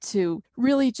to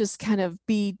really just kind of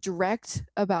be direct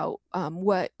about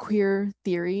what queer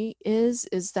theory is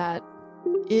that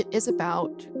it is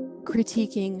about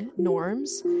critiquing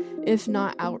norms, if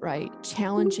not outright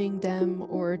challenging them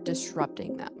or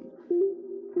disrupting them.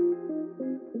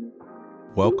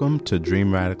 Welcome to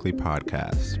Dream Radically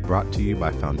podcast, brought to you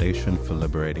by Foundation for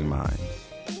Liberating Minds.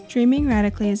 Dreaming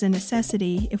radically is a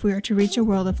necessity if we are to reach a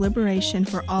world of liberation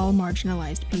for all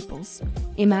marginalized peoples.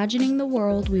 Imagining the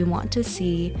world we want to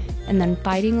see and then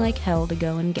fighting like hell to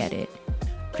go and get it.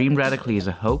 Dream radically is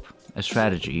a hope, a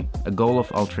strategy, a goal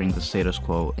of altering the status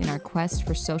quo in our quest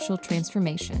for social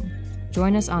transformation.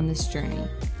 Join us on this journey.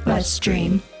 Let's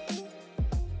dream.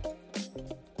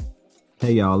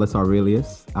 Hey y'all, it's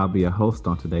Aurelius. I'll be a host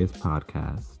on today's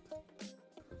podcast.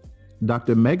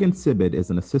 Dr. Megan Sibbitt is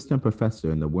an assistant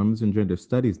professor in the Women's and Gender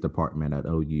Studies Department at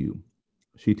OU.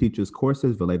 She teaches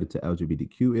courses related to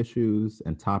LGBTQ issues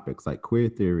and topics like queer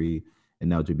theory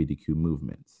and LGBTQ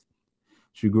movements.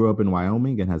 She grew up in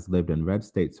Wyoming and has lived in red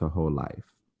states her whole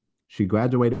life. She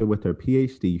graduated with her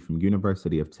PhD from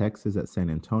University of Texas at San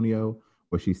Antonio,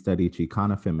 where she studied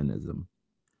Chicana feminism.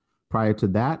 Prior to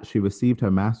that, she received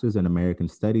her master's in American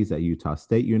Studies at Utah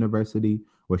State University,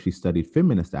 where she studied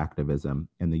feminist activism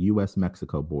in the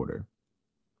U.S.-Mexico border.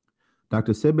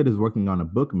 Dr. Sibbitt is working on a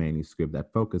book manuscript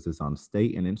that focuses on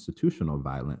state and institutional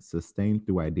violence sustained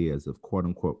through ideas of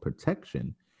quote-unquote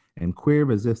protection and queer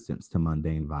resistance to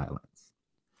mundane violence.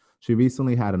 She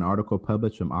recently had an article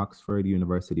published from Oxford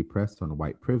University Press on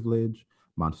white privilege,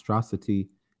 monstrosity,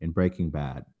 and Breaking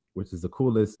Bad, which is the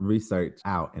coolest research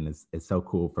out, and it's so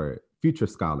cool for future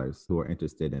scholars who are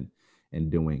interested in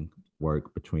doing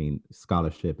work between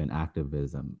scholarship and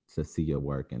activism to see your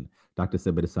work. And Dr.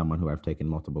 Sibbitt is someone who I've taken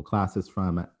multiple classes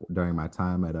from during my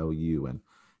time at OU and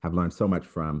have learned so much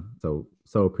from. So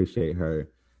appreciate her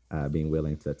being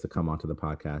willing to come onto the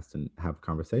podcast and have a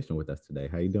conversation with us today.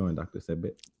 How you doing, Dr.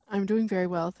 Sibbitt? I'm doing very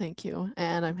well, thank you.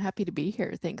 And I'm happy to be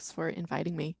here. Thanks for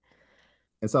inviting me.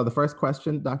 And so the first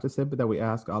question, Dr. Sibbitt, that we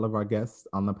ask all of our guests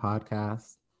on the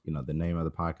podcast, the name of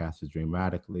the podcast is Dream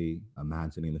Radically,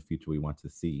 Imagining the Future We Want to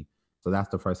See. So that's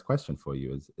the first question for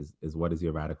you is what is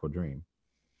your radical dream?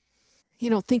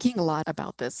 Thinking a lot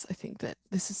about this, I think that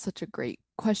this is such a great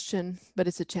question, but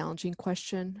it's a challenging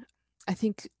question. I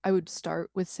think I would start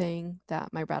with saying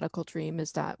that my radical dream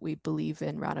is that we believe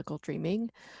in radical dreaming,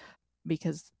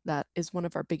 because that is one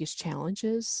of our biggest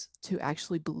challenges, to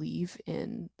actually believe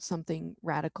in something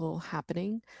radical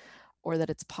happening or that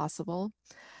it's possible.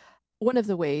 One of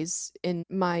the ways in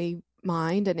my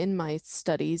mind and in my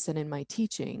studies and in my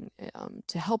teaching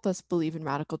to help us believe in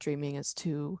radical dreaming is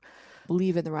to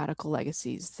believe in the radical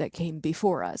legacies that came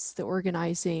before us, the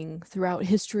organizing throughout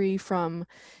history from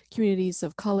communities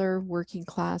of color, working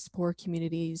class, poor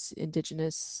communities,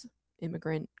 indigenous,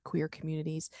 immigrant, queer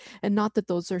communities. And not that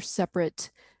those are separate,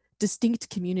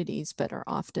 distinct communities, but are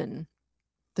often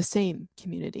the same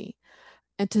community.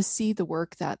 And to see the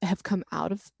work that have come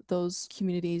out of those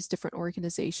communities, different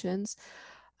organizations,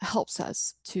 helps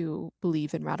us to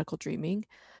believe in radical dreaming.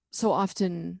 So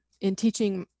often in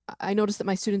teaching, I notice that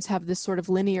my students have this sort of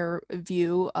linear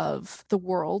view of the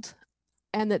world,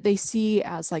 and that they see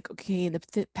as like, okay, in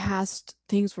the past,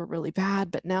 things were really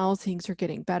bad, but now things are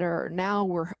getting better. Or now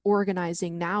we're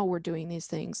organizing, now we're doing these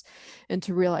things. And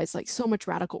to realize like so much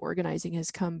radical organizing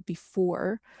has come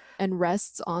before and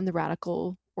rests on the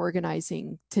radical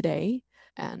organizing today.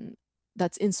 And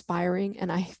that's inspiring.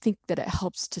 And I think that it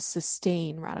helps to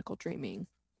sustain radical dreaming.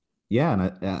 Yeah,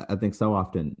 and I think so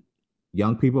often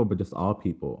young people, but just all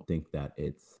people, think that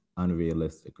it's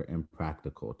unrealistic or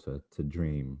impractical to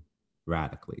dream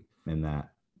radically, and that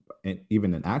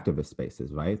even in activist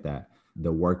spaces, right, that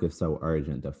the work is so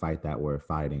urgent, the fight that we're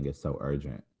fighting is so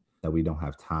urgent that we don't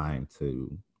have time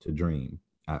to dream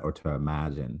or to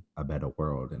imagine a better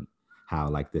world, and how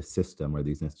like this system or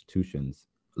these institutions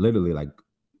literally like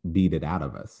beat it out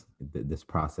of us, this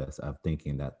process of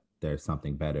thinking that there's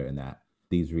something better and that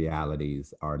these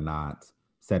realities are not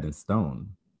set in stone,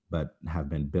 but have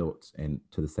been built and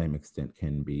to the same extent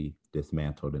can be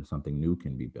dismantled and something new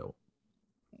can be built.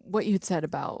 What you had said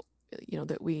about,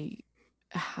 that we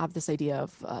have this idea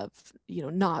of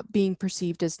not being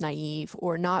perceived as naive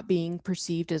or not being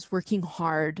perceived as working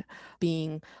hard,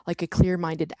 being like a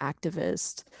clear-minded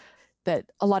activist, that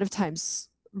a lot of times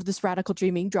this radical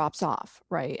dreaming drops off,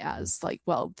 right? As like,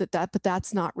 well, but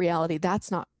that's not reality.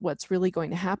 That's not what's really going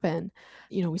to happen.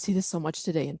 We see this so much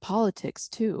today in politics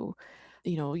too.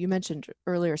 You mentioned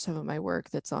earlier some of my work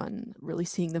that's on really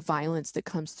seeing the violence that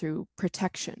comes through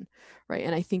protection, right?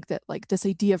 And I think that like this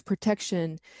idea of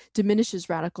protection diminishes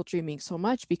radical dreaming so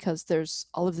much because there's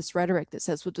all of this rhetoric that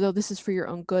says, well, no, this is for your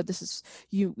own good. This is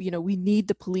we need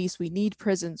the police, we need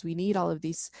prisons, we need all of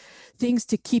these things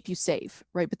to keep you safe,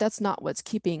 right? But that's not what's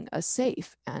keeping us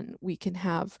safe. And we can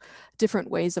have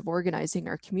different ways of organizing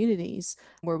our communities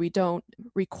where we don't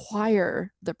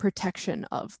require the protection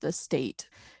of the state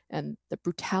and the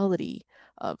brutality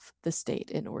of the state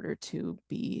in order to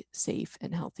be safe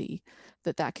and healthy,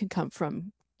 that can come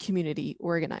from community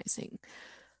organizing.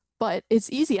 But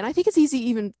it's easy, and I think it's easy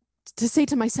even to say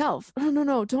to myself,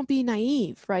 no, don't be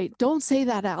naive, right? Don't say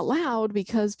that out loud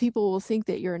because people will think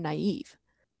that you're naive.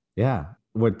 Yeah,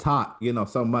 we're taught,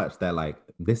 so much that like,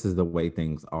 this is the way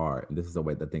things are. And this is the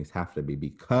way that things have to be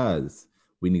because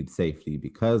we need safety,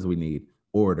 because we need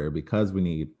order, because we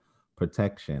need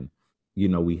protection.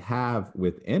 We have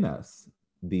within us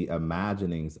the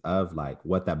imaginings of like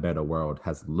what that better world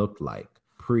has looked like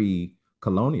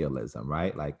pre-colonialism,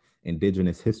 right? Like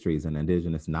indigenous histories and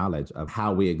indigenous knowledge of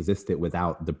how we existed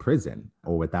without the prison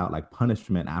or without like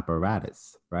punishment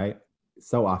apparatus, right?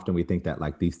 So often we think that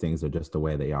like these things are just the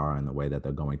way they are and the way that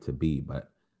they're going to be. But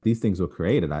these things were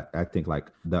created. I think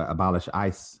like the Abolish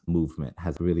ICE movement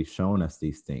has really shown us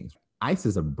these things. ICE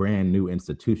is a brand new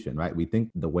institution, right? We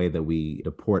think the way that we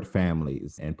deport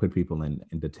families and put people in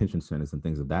detention centers and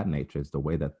things of that nature is the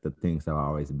way that the things have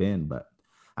always been. But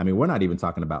I mean, we're not even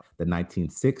talking about the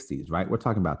 1960s, right? We're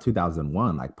talking about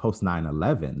 2001, like post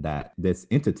 9/11, that this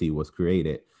entity was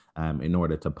created in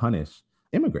order to punish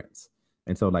immigrants.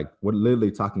 And so like, we're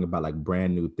literally talking about like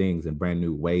brand new things and brand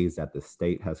new ways that the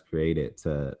state has created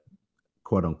to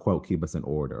quote unquote, keep us in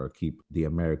order or keep the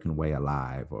American way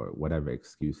alive or whatever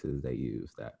excuses they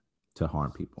use that to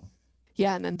harm people.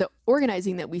 Yeah, and then the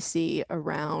organizing that we see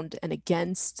around and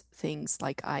against things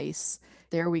like ICE,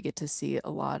 there we get to see a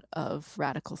lot of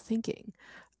radical thinking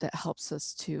that helps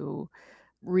us to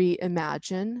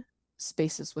reimagine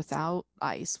spaces without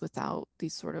ICE, without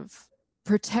these sort of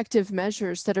protective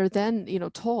measures that are then,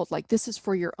 told like this is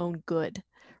for your own good.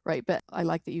 Right. But I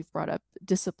like that you've brought up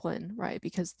discipline, right?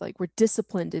 Because like we're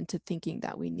disciplined into thinking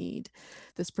that we need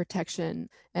this protection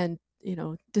and,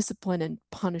 discipline and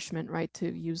punishment, right?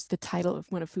 To use the title of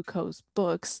one of Foucault's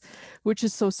books, which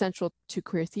is so central to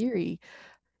queer theory,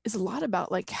 is a lot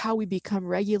about like how we become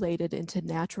regulated into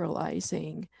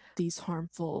naturalizing these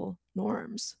harmful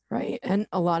norms, right? And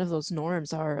a lot of those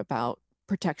norms are about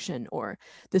protection or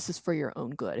this is for your own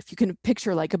good. If you can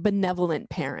picture like a benevolent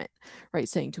parent, right,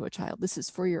 saying to a child, this is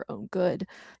for your own good,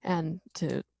 and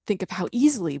to think of how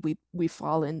easily we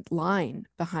fall in line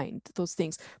behind those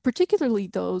things, particularly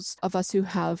those of us who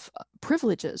have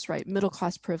privileges, right, middle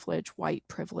class privilege, white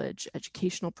privilege,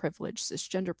 educational privilege,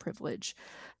 cisgender privilege,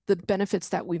 the benefits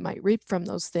that we might reap from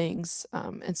those things,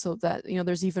 and so that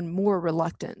there's even more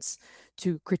reluctance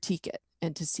to critique it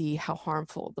and to see how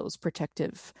harmful those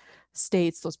protective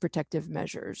states, those protective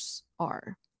measures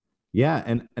are. Yeah.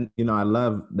 And I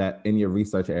love that in your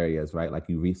research areas, right? Like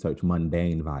you research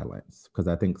mundane violence, because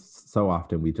I think so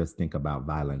often we just think about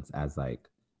violence as like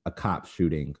a cop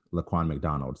shooting Laquan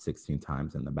McDonald 16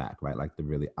 times in the back, right? Like the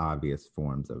really obvious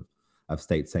forms of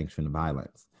state sanctioned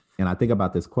violence. And I think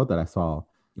about this quote that I saw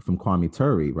from Kwame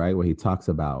Ture, right? Where he talks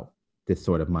about this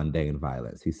sort of mundane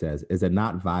violence. He says, is it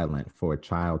not violent for a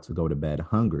child to go to bed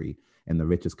hungry in the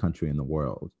richest country in the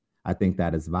world? I think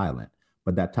that is violent.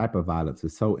 But that type of violence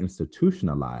is so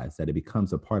institutionalized that it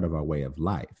becomes a part of our way of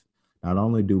life. Not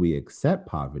only do we accept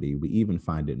poverty, we even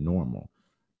find it normal.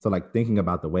 So like thinking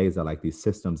about the ways that like these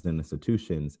systems and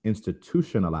institutions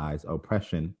institutionalize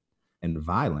oppression and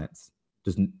violence,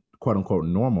 just quote unquote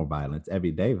normal violence,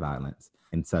 everyday violence,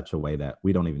 in such a way that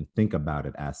we don't even think about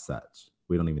it as such.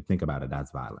 We don't even think about it as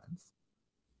violence.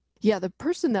 Yeah, the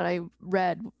person that I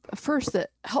read first that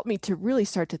helped me to really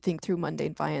start to think through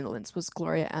mundane violence was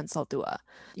Gloria Anzaldúa,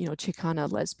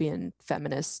 Chicana lesbian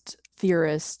feminist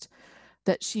theorist,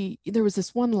 that there was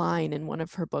this one line in one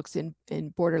of her books in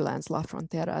Borderlands, La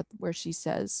Frontera, where she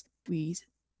says, we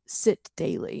sit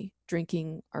daily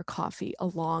drinking our coffee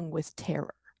along with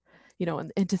terror.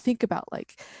 And to think about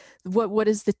like what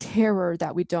is the terror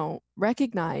that we don't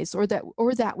recognize or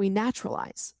that we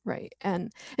naturalize, right?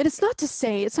 And it's not to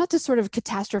sort of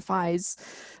catastrophize,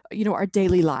 our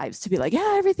daily lives, to be like,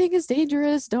 yeah, everything is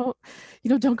dangerous, don't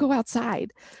go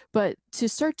outside, but to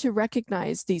start to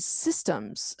recognize these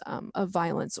systems of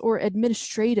violence or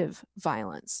administrative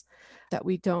violence that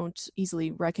we don't easily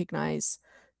recognize,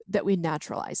 that we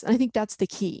naturalize. And I think that's the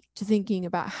key to thinking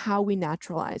about how we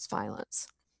naturalize violence.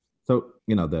 So,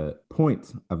 the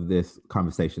point of this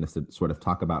conversation is to sort of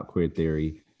talk about queer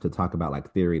theory, to talk about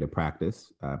like theory to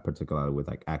practice, particularly with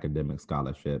like academic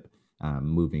scholarship,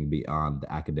 moving beyond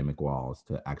the academic walls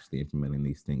to actually implementing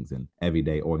these things in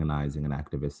everyday organizing and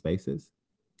activist spaces.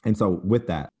 And so with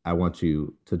that, I want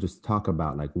you to just talk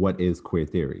about like, what is queer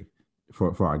theory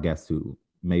for our guests who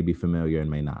may be familiar and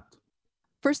may not?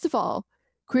 First of all,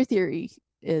 queer theory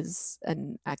is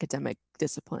an academic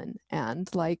discipline, and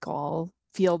like all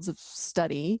fields of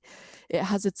study, it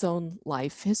has its own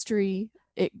life history.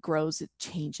 It grows, it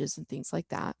changes, and things like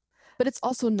that. But it's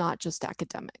also not just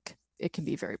academic. It can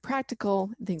be very practical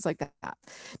and things like that.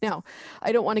 Now,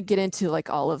 I don't want to get into like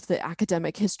all of the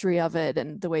academic history of it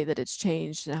and the way that it's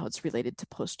changed and how it's related to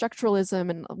post-structuralism.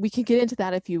 And we can get into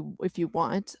that if you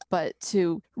want, but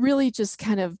to really just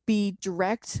kind of be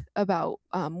direct about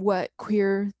what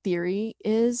queer theory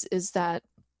is that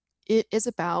it is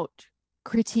about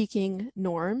critiquing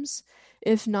norms,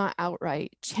 if not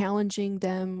outright challenging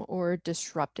them or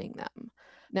disrupting them.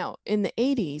 Now, in the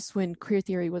 80s, when queer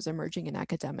theory was emerging in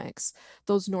academics,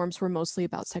 those norms were mostly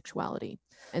about sexuality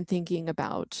and thinking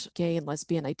about gay and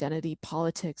lesbian identity,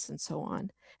 politics, and so on.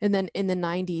 And then in the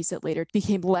 90s, it later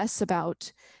became less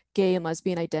about gay and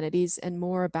lesbian identities and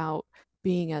more about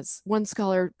being, as one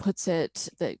scholar puts it,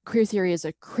 that queer theory is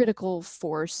a critical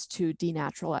force to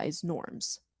denaturalize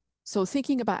norms. So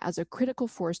thinking about as a critical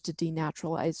force to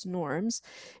denaturalize norms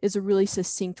is a really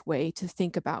succinct way to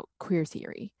think about queer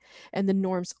theory. And the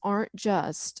norms aren't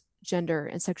just gender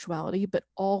and sexuality, but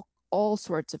all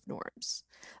sorts of norms.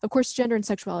 Of course, gender and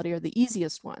sexuality are the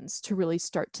easiest ones to really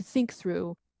start to think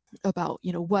through about,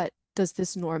 what does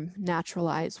this norm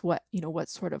naturalize? What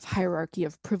sort of hierarchy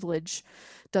of privilege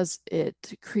does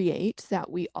it create that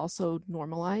we also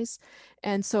normalize?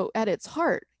 And so at its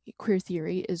heart, queer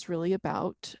theory is really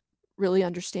about really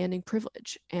understanding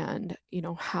privilege and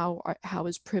how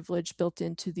is privilege built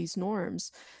into these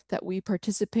norms that we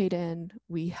participate in.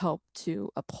 We help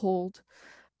to uphold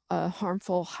a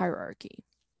harmful hierarchy.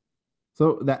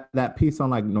 So that piece on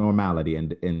like normality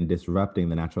and disrupting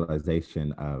the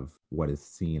naturalization of what is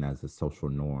seen as a social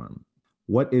norm.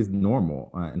 What is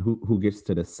normal, and who gets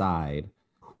to decide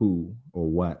who or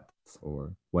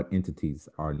what entities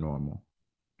are normal?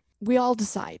 We all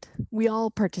decide. We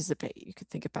all participate. You could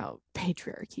think about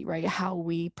patriarchy, right? How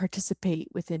we participate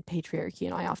within patriarchy.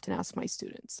 And I often ask my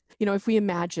students, if we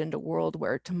imagined a world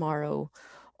where tomorrow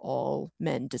all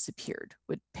men disappeared,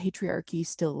 would patriarchy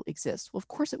still exist? Well, of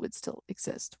course it would still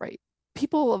exist, right?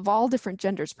 People of all different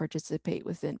genders participate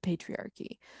within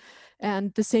patriarchy.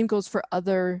 And the same goes for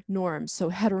other norms.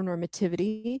 So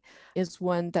heteronormativity is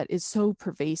one that is so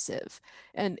pervasive.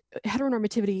 And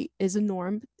heteronormativity is a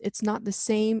norm. It's not the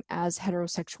same as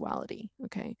heterosexuality,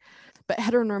 okay? But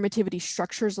heteronormativity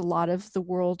structures a lot of the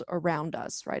world around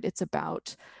us, right? It's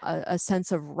about a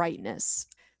sense of rightness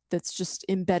that's just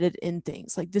embedded in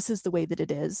things. Like, this is the way that it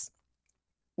is.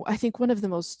 I think one of the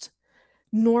most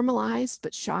normalized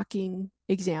but shocking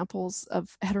examples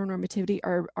of heteronormativity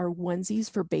are onesies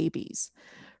for babies,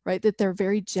 right? That they're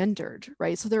very gendered,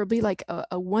 right? So there'll be like a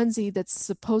onesie that's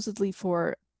supposedly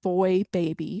for boy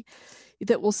baby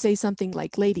that will say something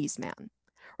like ladies man,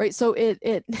 right? So it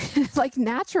like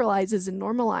naturalizes and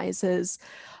normalizes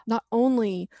not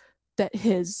only that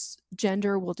his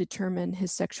gender will determine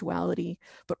his sexuality,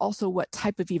 but also what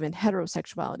type of even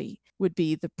heterosexuality would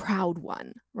be the proud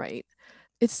one, right?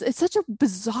 It's such a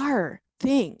bizarre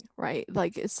thing, right?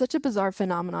 Like, it's such a bizarre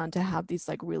phenomenon to have these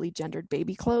like really gendered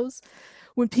baby clothes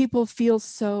when people feel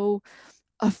so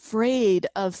afraid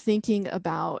of thinking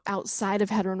about outside of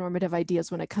heteronormative ideas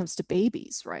when it comes to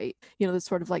babies, right? There's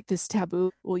sort of like this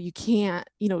taboo. Well, you can't,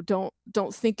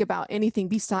 don't think about anything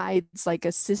besides like a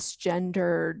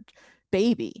cisgendered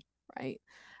baby, right?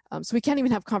 So we can't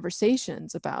even have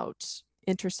conversations about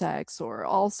intersex or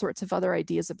all sorts of other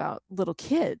ideas about little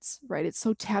kids, right? It's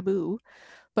so taboo,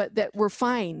 but that we're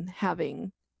fine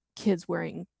having kids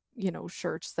wearing,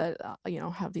 shirts that,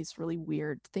 have these really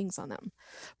weird things on them,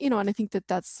 and I think that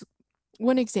that's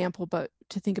one example. But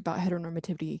to think about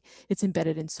heteronormativity, it's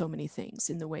embedded in so many things,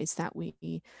 in the ways that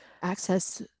we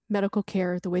access medical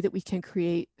care, the way that we can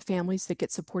create families that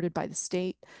get supported by the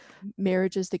state,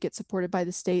 marriages that get supported by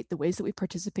the state, the ways that we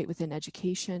participate within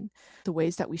education, the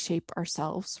ways that we shape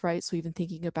ourselves, right? So even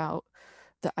thinking about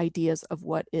the ideas of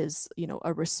what is,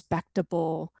 a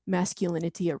respectable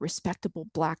masculinity, a respectable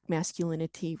Black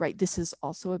masculinity, right? This is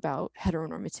also about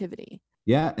heteronormativity.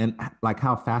 Yeah, and like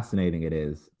how fascinating it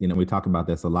is. We talk about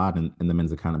this a lot in the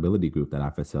men's accountability group that I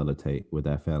facilitate with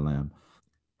FLM,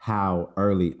 how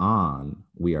early on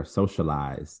we are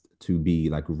socialized to be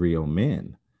like real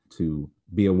men, to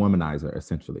be a womanizer,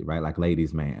 essentially, right? Like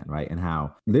ladies' man, right? And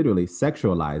how literally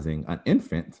sexualizing an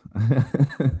infant,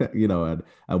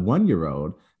 a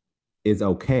 1-year-old is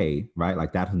okay, right?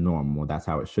 Like that's normal. That's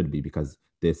how it should be, because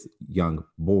this young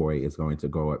boy is going to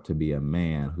grow up to be a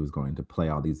man who's going to play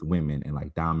all these women and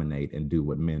like dominate and do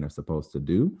what men are supposed to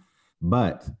do.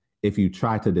 But if you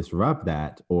try to disrupt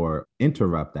that or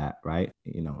interrupt that, right,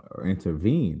 or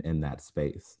intervene in that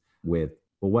space with,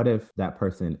 well, what if that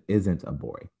person isn't a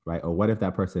boy, right? Or what if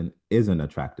that person isn't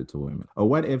attracted to women? Or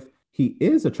what if he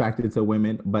is attracted to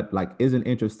women, but like isn't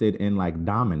interested in like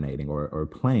dominating or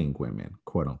playing women,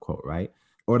 quote unquote, right?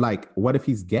 Or like, what if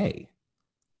he's gay?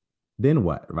 Then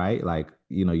what, right? Like,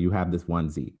 you have this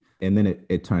onesie. And then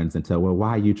it turns into, well, why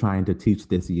are you trying to teach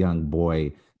this young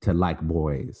boy to like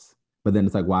boys? But then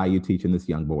it's like, why are you teaching this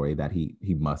young boy that he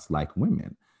must like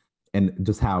women? And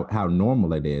just how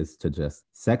normal it is to just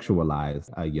sexualize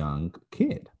a young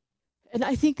kid. And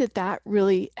I think that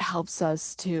really helps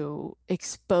us to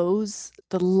expose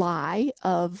the lie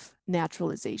of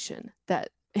naturalization, that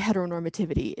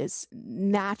heteronormativity is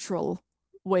natural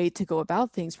way to go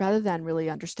about things, rather than really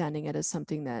understanding it as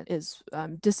something that is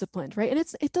disciplined, right? And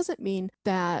it doesn't mean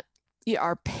that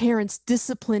our parents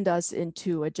disciplined us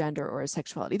into a gender or a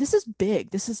sexuality. This is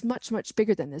big. This is much, much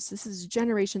bigger than this. This is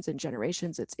generations and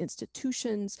generations. It's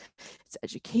institutions, it's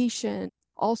education,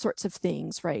 all sorts of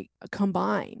things, right,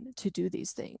 combine to do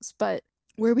these things. But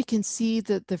where we can see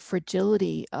the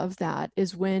fragility of that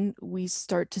is when we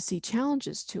start to see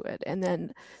challenges to it, and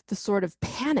then the sort of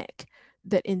panic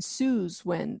that ensues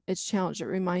when it's challenged. It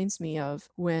reminds me of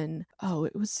when,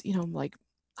 it was, like,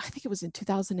 I think it was in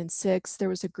 2006, there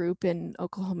was a group in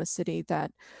Oklahoma City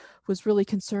that was really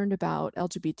concerned about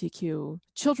LGBTQ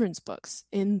children's books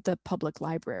in the public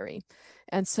library.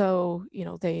 And so,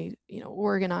 they,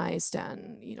 organized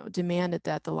and, demanded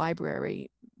that the library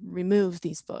remove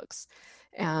these books.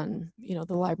 And, the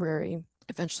library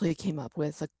eventually came up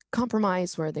with a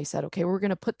compromise where they said, okay, we're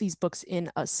going to put these books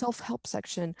in a self-help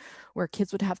section where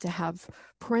kids would have to have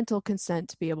parental consent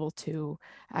to be able to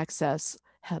access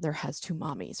Heather Has Two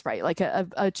Mommies, right? Like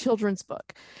a children's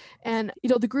book. And,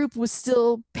 the group was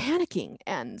still panicking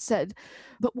and said,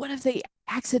 but what if they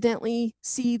accidentally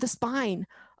see the spine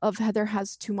of Heather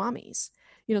Has Two Mommies?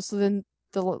 So then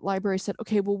the library said,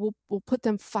 okay, well, we'll put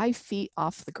them 5 feet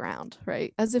off the ground,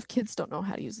 right? As if kids don't know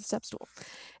how to use a step stool.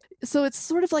 So it's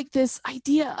sort of like this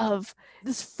idea of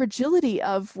this fragility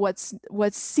of what's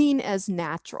seen as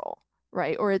natural,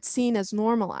 right? Or it's seen as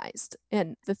normalized.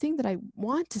 And the thing that I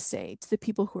want to say to the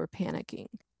people who are panicking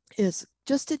is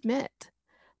just admit,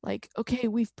 like, okay,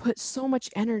 we've put so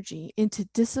much energy into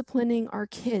disciplining our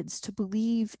kids to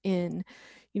believe in,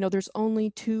 there's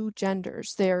only 2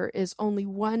 genders. There is only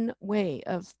one way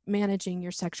of managing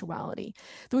your sexuality.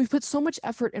 That we've put so much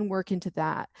effort and work into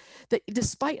that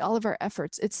despite all of our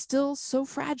efforts, it's still so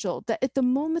fragile that at the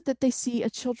moment that they see a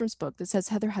children's book that says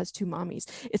Heather Has Two Mommies,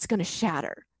 it's going to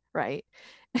shatter, right?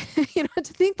 To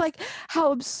think like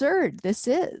how absurd this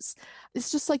is.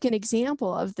 It's just like an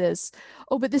example of this,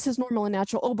 but this is normal and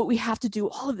natural. But we have to do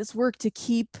all of this work to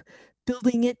keep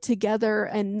building it together,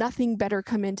 and nothing better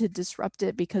come in to disrupt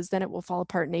it, because then it will fall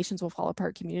apart. Nations will fall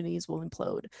apart, communities will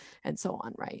implode, and so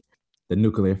on, right? The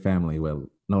nuclear family will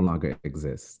no longer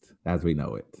exist as we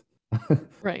know it.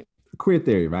 Right. Queer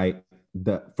theory, right?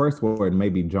 The first word may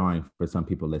be jarring for some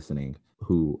people listening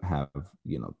who have,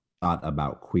 thought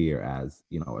about queer as,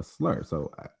 a slur.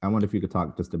 So I wonder if you could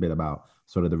talk just a bit about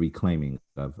sort of the reclaiming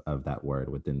of that word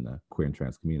within the queer and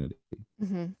trans community.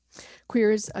 Mm-hmm.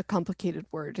 Queer is a complicated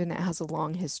word, and it has a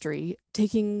long history.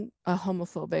 Taking a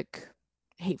homophobic,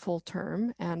 hateful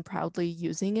term and proudly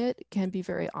using it can be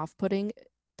very off-putting,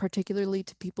 particularly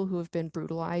to people who have been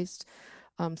brutalized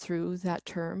through that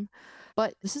term.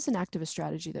 But this is an activist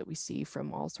strategy that we see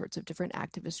from all sorts of different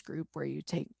activist groups, where you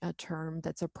take a term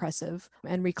that's oppressive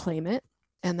and reclaim it.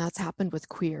 And that's happened with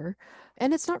queer.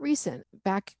 And it's not recent.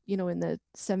 Back, in the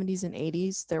 70s and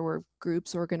 80s, there were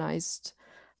groups organized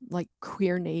like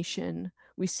Queer Nation.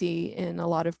 We see in a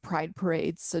lot of pride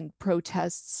parades and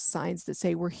protests signs that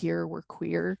say, we're here, we're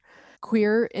queer.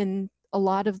 Queer in a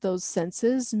lot of those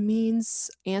senses means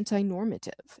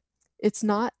anti-normative. It's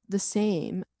not the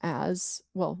same as,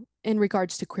 well, in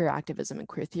regards to queer activism and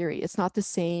queer theory, it's not the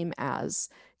same as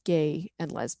gay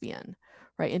and lesbian,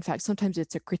 right? In fact, sometimes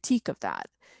it's a critique of that.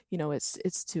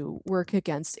 It's to work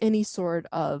against any sort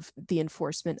of the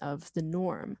enforcement of the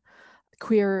norm.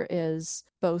 Queer is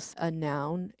both a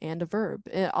noun and a verb,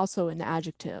 also an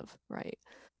adjective, right?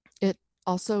 It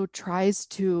also tries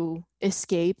to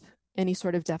escape any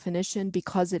sort of definition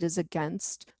because it is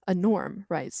against a norm,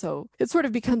 right? So it sort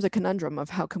of becomes a conundrum of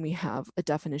how can we have a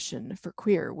definition for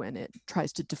queer when it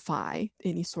tries to defy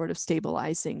any sort of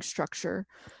stabilizing structure.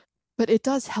 But it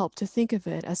does help to think of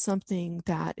it as something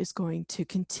that is going to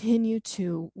continue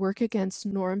to work against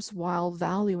norms while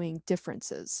valuing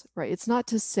differences, right? It's not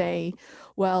to say,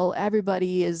 well,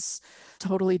 everybody is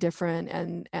totally different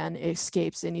and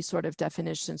escapes any sort of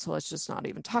definition, so let's just not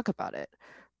even talk about it,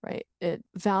 right? It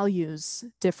values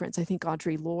difference. I think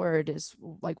Audre Lorde is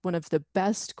like one of the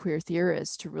best queer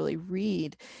theorists to really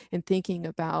read in thinking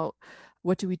about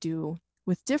what do we do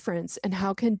with difference and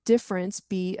how can difference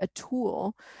be a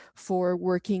tool for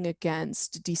working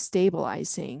against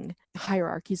destabilizing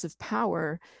hierarchies of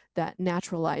power that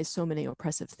naturalize so many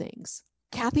oppressive things.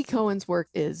 Kathy Cohen's work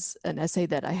is an essay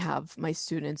that I have my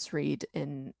students read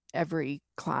in every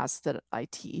class that I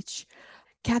teach.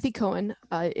 Kathy Cohen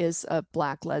is a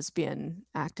Black lesbian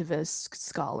activist,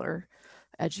 scholar,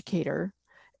 educator,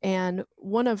 and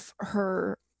one of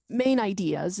her main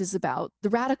ideas is about the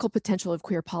radical potential of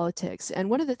queer politics. And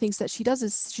one of the things that she does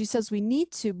is she says we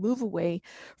need to move away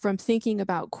from thinking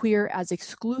about queer as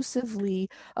exclusively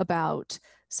about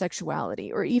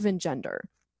sexuality or even gender.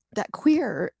 That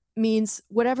queer means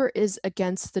whatever is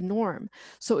against the norm.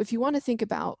 So if you want to think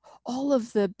about all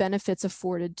of the benefits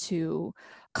afforded to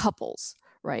couples,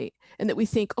 right? And that we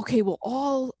think, okay, well,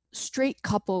 all straight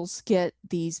couples get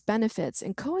these benefits.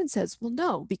 And Cohen says, well,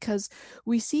 no, because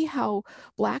we see how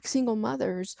Black single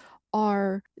mothers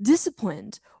are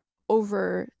disciplined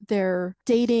over their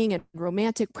dating and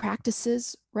romantic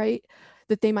practices, right?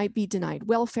 That they might be denied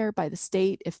welfare by the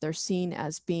state if they're seen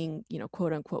as being,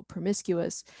 quote unquote,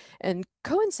 promiscuous. And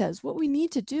Cohen says what we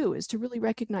need to do is to really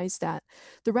recognize that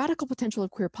the radical potential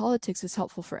of queer politics is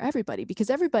helpful for everybody because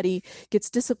everybody gets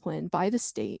disciplined by the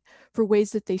state for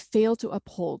ways that they fail to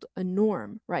uphold a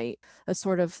norm, right? A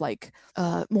sort of like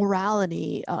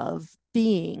morality of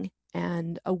being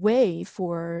and a way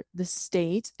for the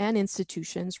state and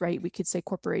institutions, right? We could say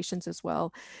corporations as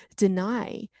well,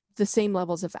 deny the same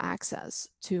levels of access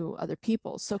to other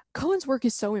people. So Cohen's work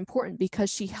is so important because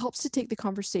she helps to take the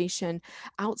conversation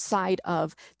outside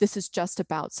of this is just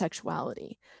about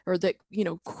sexuality or that,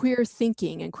 queer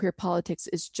thinking and queer politics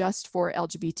is just for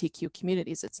LGBTQ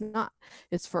communities. It's not,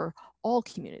 it's for all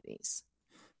communities.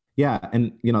 Yeah.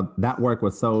 And, that work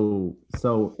was so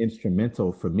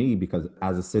instrumental for me because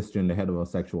as a cisgender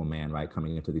heterosexual man, right,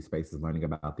 coming into these spaces, learning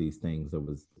about these things, it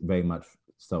was very much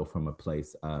so from a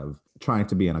place of trying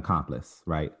to be an accomplice,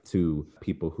 right, to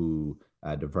people who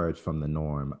diverge from the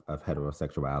norm of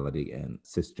heterosexuality and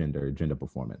cisgender gender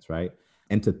performance, right?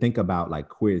 And to think about like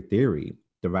queer theory,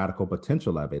 the radical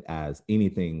potential of it as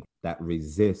anything that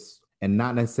resists and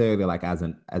not necessarily like as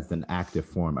an active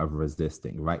form of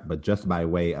resisting, right? But just by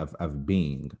way of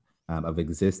being, of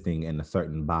existing in a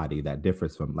certain body that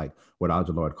differs from like what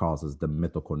Audre Lorde calls as the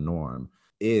mythical norm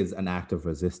is an act of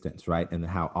resistance, right? And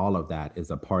how all of that is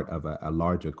a part of a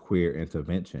larger queer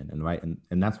intervention, and right?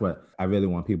 And that's what I really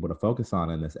want people to focus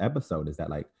on in this episode is that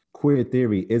like queer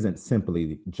theory isn't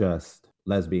simply just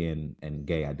lesbian and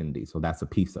gay identity. So that's a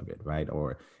piece of it, right?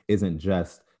 Or isn't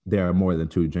just there are more than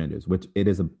two genders, which it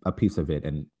is a piece of it.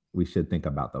 And we should think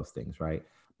about those things, right?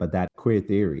 But that queer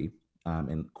theory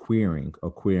and queering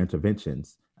or queer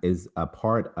interventions is a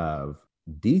part of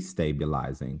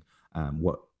destabilizing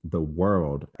what the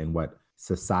world and what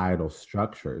societal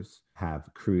structures have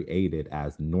created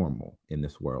as normal in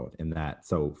this world. And that,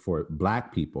 so for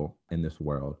Black people in this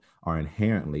world are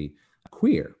inherently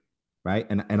queer, right?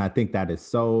 And I think that is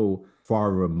so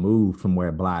far removed from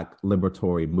where Black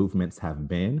liberatory movements have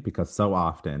been, because so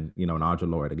often, and Audre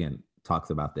Lorde, again, talks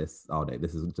about this all day.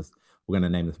 This is just, we're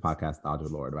going to name this podcast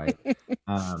Audre Lorde, right?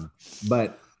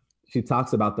 But she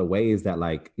talks about the ways that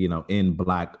like, in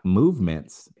Black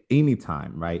movements,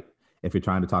 anytime, right? If you're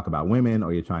trying to talk about women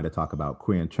or you're trying to talk about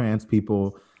queer and trans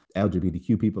people,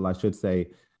 LGBTQ people, I should say,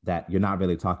 that you're not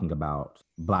really talking about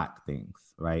Black things,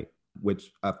 right?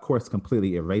 Which of course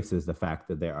completely erases the fact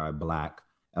that there are Black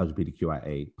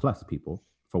LGBTQIA plus people,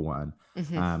 for one.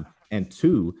 Mm-hmm. And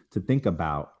two, to think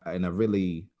about in a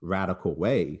really radical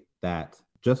way that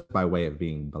just by way of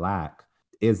being Black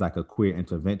is like a queer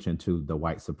intervention to the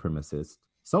white supremacist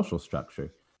social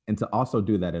structure. And to also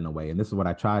do that in a way, and this is what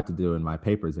I tried to do in my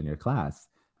papers in your class,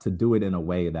 to do it in a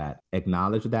way that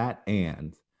acknowledged that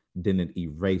and didn't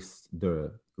erase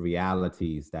the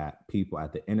realities that people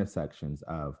at the intersections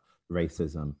of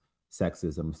racism,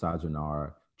 sexism,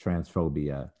 misogyny,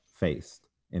 transphobia faced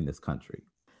in this country.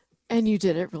 And you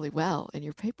did it really well in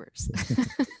your papers.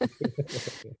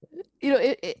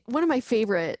 One of my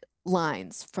favorite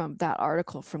lines from that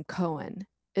article from Cohen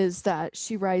is that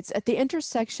she writes, at the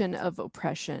intersection of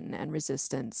oppression and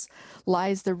resistance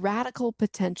lies the radical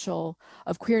potential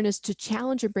of queerness to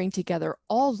challenge and bring together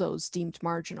all those deemed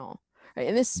marginal. Right?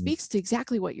 And this speaks to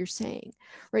exactly what you're saying,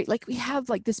 right? Like we have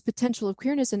like this potential of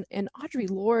queerness, and Audre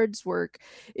Lorde's work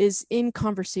is in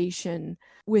conversation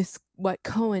with what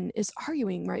Cohen is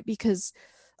arguing, right? Because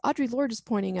Audre Lorde is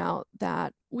pointing out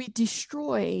that we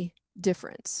destroy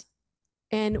difference.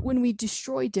 And when we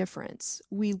destroy difference,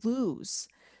 we lose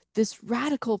this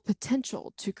radical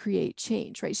potential to create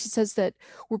change, right? She says that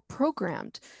we're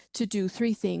programmed to do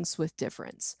three things with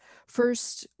difference.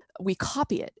 First, we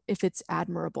copy it if it's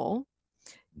admirable.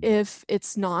 If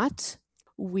it's not,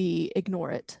 we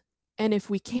ignore it. And if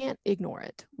we can't ignore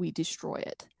it, we destroy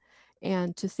it.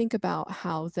 And to think about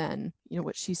how then,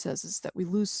 what she says is that we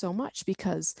lose so much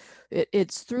because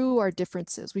it's through our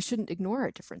differences. We shouldn't ignore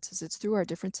our differences. It's through our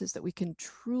differences that we can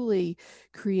truly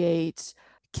create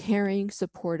caring,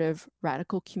 supportive,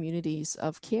 radical communities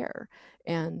of care.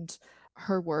 And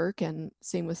her work, and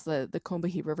same with the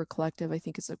Combahee River Collective, I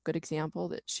think is a good example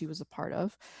that she was a part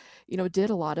of, did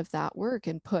a lot of that work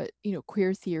and put,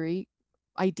 queer theory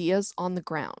ideas on the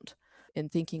ground in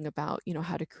thinking about,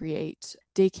 how to create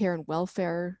daycare and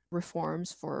welfare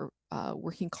reforms for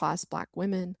working class Black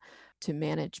women, to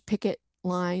manage picket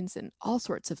lines and all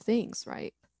sorts of things,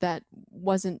 right? That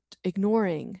wasn't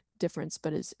ignoring difference,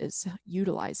 but is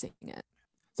utilizing it.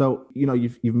 So,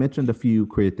 you've mentioned a few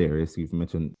queer theorists. You've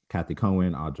mentioned Cathy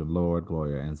Cohen, Audre Lorde,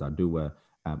 Gloria Anzaldúa.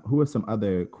 Who are some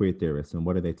other queer theorists, and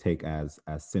what do they take as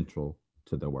central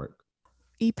to their work?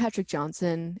 E. Patrick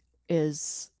Johnson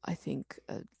is, I think,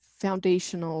 a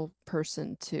foundational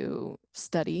person to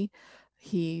study.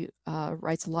 He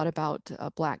writes a lot about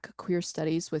Black queer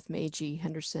studies with Mae G.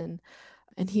 Henderson,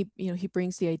 and he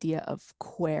brings the idea of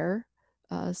queer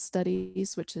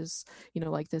studies, which is,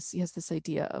 like this, he has this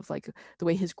idea of like the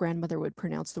way his grandmother would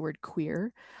pronounce the word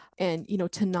queer, and,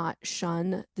 to not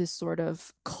shun this sort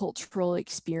of cultural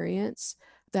experience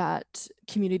that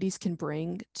communities can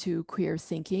bring to queer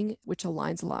thinking, which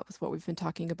aligns a lot with what we've been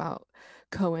talking about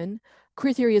Cohen.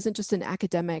 Queer theory isn't just an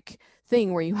academic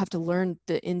thing where you have to learn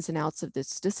the ins and outs of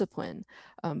this discipline,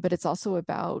 but it's also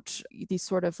about these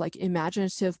sort of like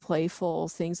imaginative, playful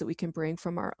things that we can bring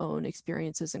from our own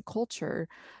experiences and culture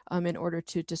in order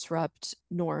to disrupt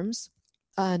norms.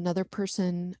 Another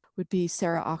person would be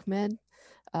Sara Ahmed.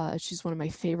 She's one of my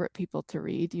favorite people to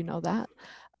read, that.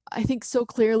 I think so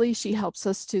clearly she helps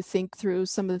us to think through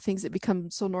some of the things that become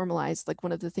so normalized. Like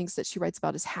one of the things that she writes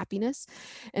about is happiness,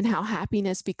 and how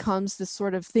happiness becomes this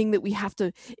sort of thing that we have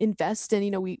to invest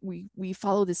in. We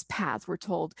follow this path. We're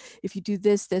told if you do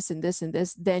this, this, and this, and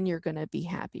this, then you're going to be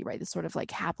happy, right? This sort of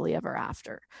like happily ever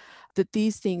after. That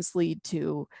these things lead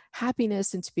to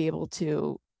happiness, and to be able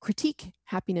to critique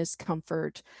happiness,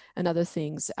 comfort, and other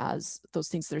things as those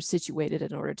things that are situated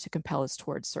in order to compel us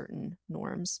towards certain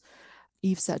norms.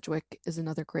 Eve Sedgwick is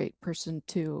another great person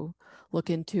to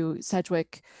look into.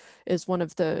 Sedgwick is one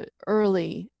of the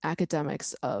early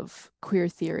academics of queer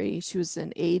theory. She was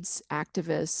an AIDS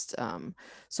activist.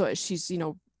 So she's,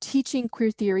 teaching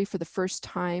queer theory for the first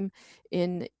time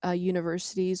in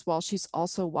universities, while she's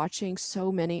also watching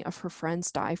so many of her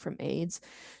friends die from AIDS.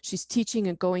 She's teaching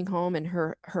and going home, and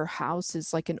her house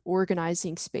is like an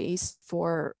organizing space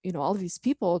for, all of these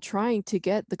people, trying to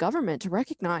get the government to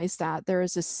recognize that there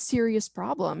is a serious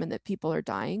problem and that people are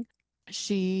dying.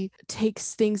 She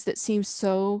takes things that seem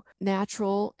so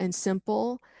natural and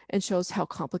simple and shows how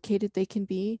complicated they can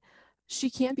be. She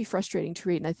can be frustrating to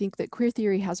read. And I think that queer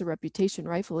theory has a reputation,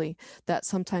 rightfully, that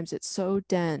sometimes it's so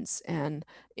dense and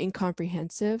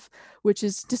incomprehensive, which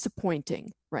is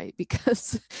disappointing, right?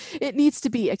 Because it needs to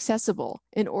be accessible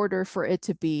in order for it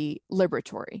to be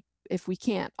liberatory. If we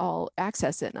can't all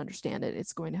access it and understand it,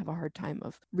 it's going to have a hard time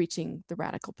of reaching the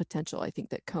radical potential I think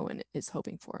that Cohen is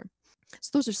hoping for.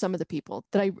 So those are some of the people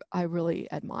that I really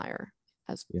admire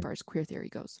as far as queer theory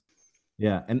goes.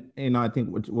 Yeah. And, I think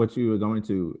what you were going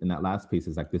to in that last piece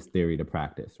is like this theory to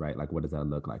practice, right? Like, what does that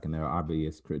look like? And there are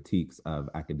obvious critiques of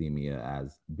academia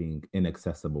as being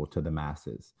inaccessible to the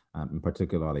masses, and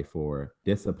particularly for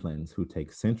disciplines who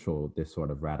take central this sort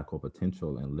of radical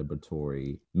potential and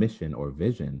liberatory mission or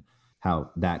vision, how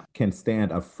that can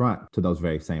stand affront to those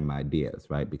very same ideas,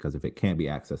 right? Because if it can't be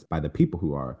accessed by the people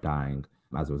who are dying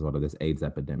as a result of this AIDS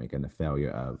epidemic and the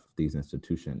failure of these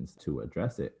institutions to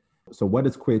address it. So what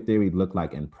does queer theory look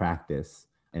like in practice,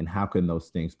 and how can those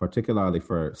things, particularly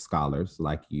for scholars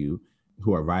like you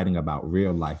who are writing about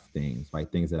real life things,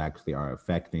 right? Things that actually are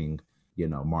affecting,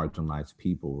 marginalized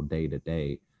people day to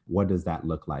day. What does that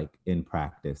look like in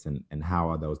practice, and how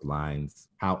are those lines?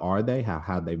 How are they? How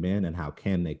have they been? And how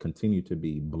can they continue to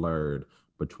be blurred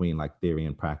between like theory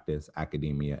and practice,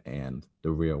 academia, and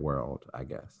the real world, I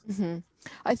guess. Mm-hmm.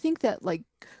 I think that like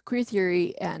queer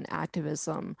theory and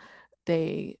activism,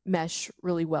 they mesh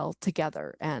really well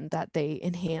together and that they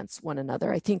enhance one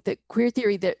another. I think that queer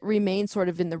theory that remains sort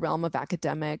of in the realm of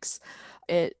academics,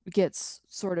 it gets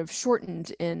sort of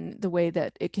shortened in the way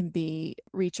that it can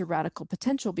reach a radical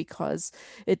potential because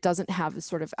it doesn't have this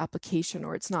sort of application,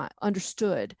 or it's not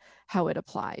understood how it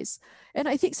applies. And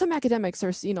I think some academics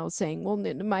are, saying, well,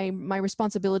 my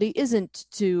responsibility isn't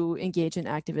to engage in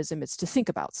activism, it's to think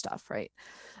about stuff, right?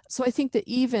 So I think that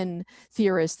even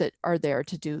theorists that are there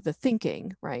to do the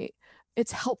thinking, right,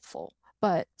 it's helpful.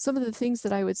 But some of the things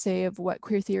that I would say of what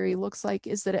queer theory looks like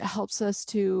is that it helps us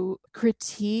to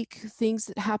critique things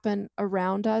that happen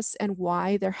around us and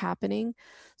why they're happening.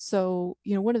 So,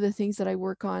 one of the things that I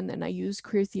work on and I use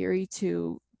queer theory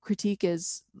to critique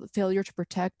is failure to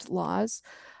protect laws,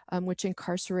 which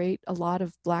incarcerate a lot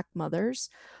of Black mothers.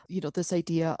 This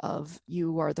idea of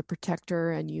you are the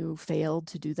protector and you failed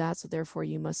to do that, so therefore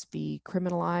you must be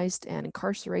criminalized and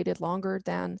incarcerated longer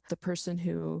than the person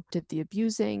who did the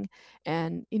abusing.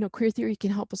 And, queer theory can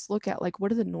help us look at like,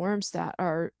 what are the norms that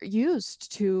are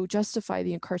used to justify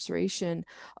the incarceration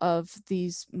of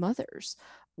these mothers?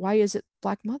 Why is it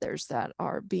Black mothers that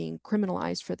are being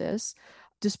criminalized for this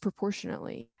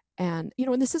disproportionately? And,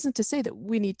 and this isn't to say that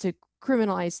we need to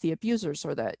criminalize the abusers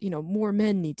or that, more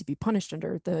men need to be punished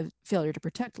under the failure to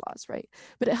protect laws, right?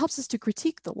 But it helps us to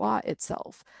critique the law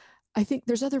itself. I think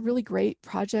there's other really great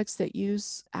projects that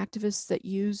use activists that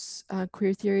use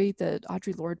queer theory. The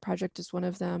Audre Lorde Project is one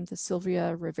of them, the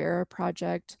Sylvia Rivera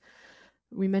Project.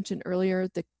 We mentioned earlier,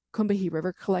 the Combahee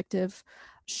River Collective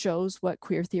shows what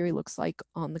queer theory looks like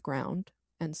on the ground,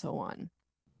 and so on.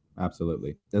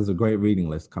 Absolutely. There's a great reading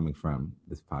list coming from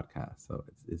this podcast, so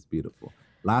it's beautiful.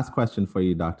 Last question for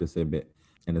you, Dr. Sibbitt,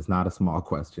 and it's not a small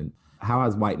question. How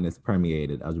has whiteness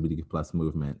permeated LGBTQ plus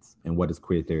movements, and what does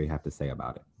queer theory have to say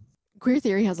about it? Queer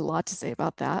theory has a lot to say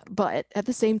about that, but at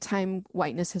the same time,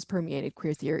 whiteness has permeated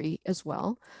queer theory as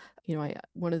well.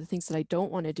 One of the things that I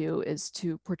don't want to do is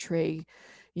to portray,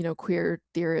 queer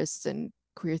theorists and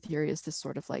queer theory is this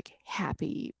sort of like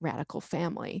happy radical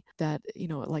family that,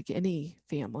 like any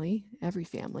family, every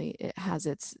family, it has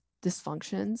its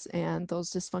dysfunctions, and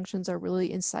those dysfunctions are really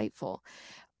insightful.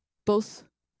 Both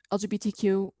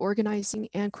LGBTQ organizing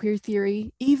and queer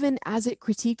theory, even as it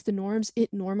critiqued the norms,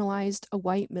 it normalized a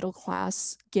white middle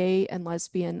class gay and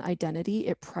lesbian identity.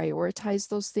 It prioritized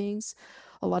those things.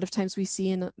 A lot of times we see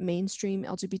in mainstream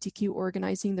LGBTQ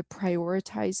organizing the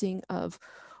prioritizing of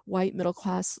white middle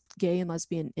class gay and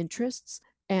lesbian interests,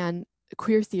 and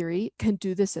queer theory can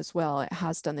do this as well. It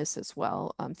has done this as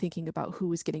well, thinking about who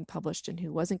was getting published and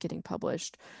who wasn't getting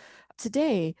published.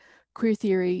 Today, queer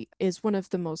theory is one of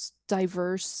the most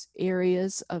diverse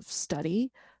areas of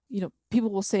study.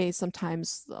 People will say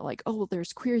sometimes like, oh, well,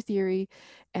 there's queer theory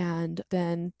and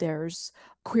then there's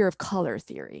queer of color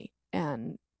theory.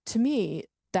 And to me,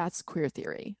 that's queer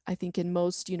theory. I think in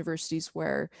most universities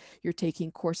where you're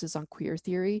taking courses on queer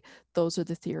theory, those are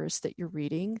the theorists that you're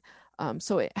reading.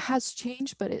 So it has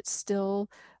changed, but it's still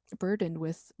burdened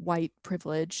with white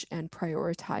privilege and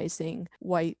prioritizing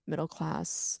white middle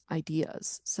class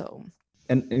ideas. So,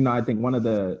 and I think one of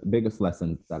the biggest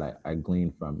lessons that I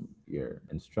gleaned from your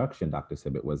instruction, Dr.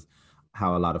 Sibbitt, was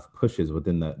how a lot of pushes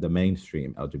within the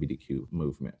mainstream LGBTQ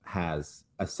movement has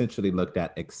essentially looked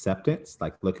at acceptance,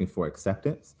 like looking for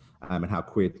acceptance, and how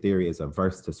queer theory is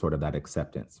averse to sort of that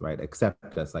acceptance, right?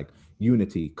 Accept us, like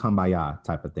unity, kumbaya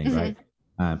type of thing, mm-hmm. right?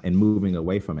 And moving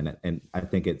away from it. And I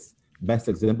think it's best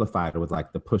exemplified with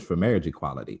like the push for marriage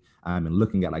equality, and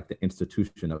looking at like the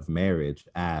institution of marriage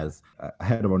as a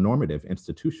heteronormative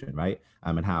institution, right?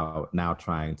 And how now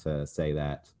trying to say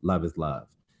that love is love,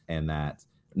 and that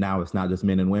now it's not just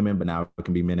men and women, but now it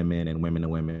can be men and men and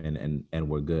women, and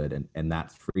we're good. And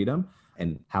that's freedom.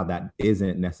 And how that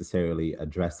isn't necessarily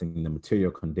addressing the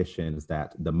material conditions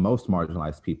that the most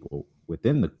marginalized people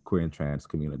within the queer and trans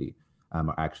community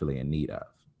are actually in need of.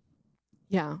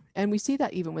 Yeah. And we see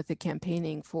that even with the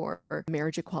campaigning for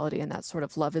marriage equality and that sort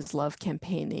of love is love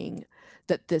campaigning,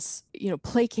 that this,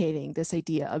 placating this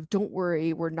idea of don't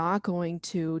worry, we're not going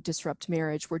to disrupt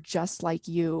marriage. We're just like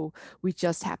you. We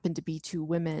just happen to be two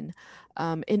women,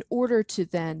 in order to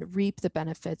then reap the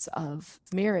benefits of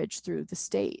marriage through the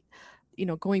state.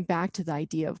 Going back to the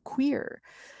idea of queer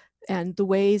and the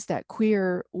ways that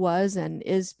queer was and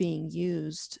is being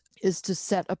used is to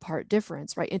set apart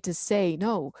difference, right? And to say,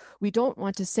 no, we don't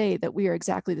want to say that we are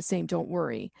exactly the same, don't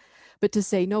worry, but to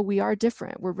say, no, we are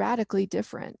different. We're radically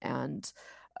different. And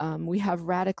we have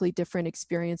radically different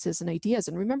experiences and ideas.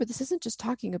 And remember, this isn't just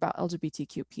talking about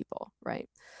LGBTQ people, right?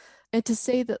 And to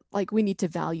say that like we need to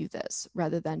value this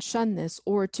rather than shun this,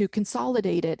 or to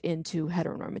consolidate it into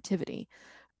heteronormativity.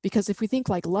 Because if we think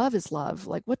like love is love,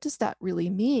 like what does that really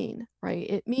mean, right?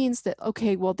 It means that,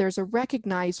 okay, well, there's a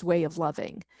recognized way of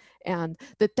loving, and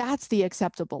that's the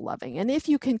acceptable loving. And if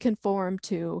you can conform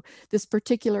to this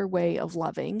particular way of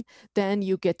loving, then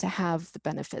you get to have the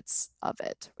benefits of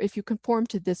it. If you conform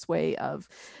to this way of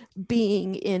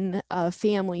being in a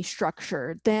family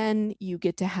structure, then you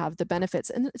get to have the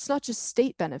benefits. And it's not just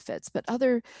state benefits, but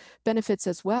other benefits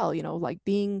as well, you know, like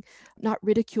being not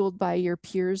ridiculed by your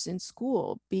peers in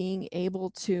school, being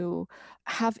able to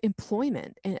have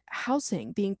employment and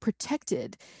housing, being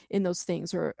protected in those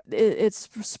things, or it's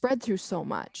spread through so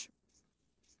much.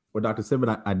 Well, Dr.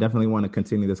 Sibbitt, I definitely want to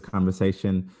continue this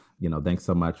conversation. You know, thanks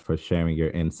so much for sharing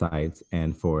your insights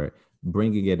and for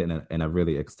bringing it in a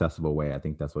really accessible way. I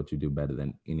think that's what you do better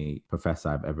than any professor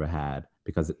I've ever had,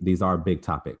 because these are big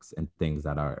topics and things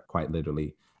that are quite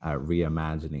literally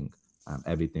reimagining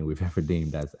everything we've ever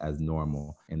deemed as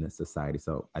normal in this society.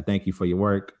 So I thank you for your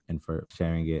work and for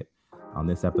sharing it on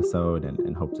this episode,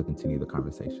 and hope to continue the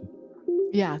conversation.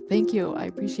 Yeah, thank you. I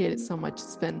appreciate it so much.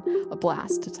 It's been a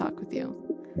blast to talk with you.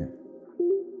 Yeah.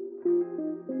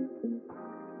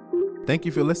 Thank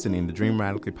you for listening to Dream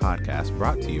Radically podcast,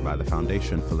 brought to you by the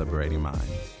Foundation for Liberating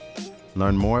Minds.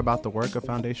 Learn more about the work of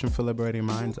Foundation for Liberating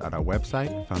Minds at our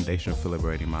website,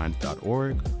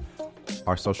 foundationforliberatingminds.org,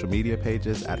 our social media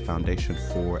pages at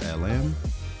Foundation4LM,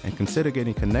 and consider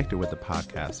getting connected with the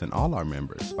podcast and all our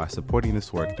members by supporting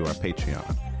this work through our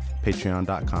Patreon,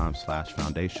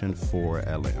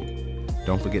 patreon.com/Foundation4LM.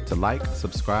 Don't forget to like,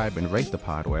 subscribe, and rate the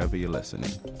pod wherever you're listening.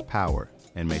 Power,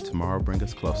 and may tomorrow bring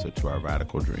us closer to our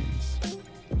radical dreams.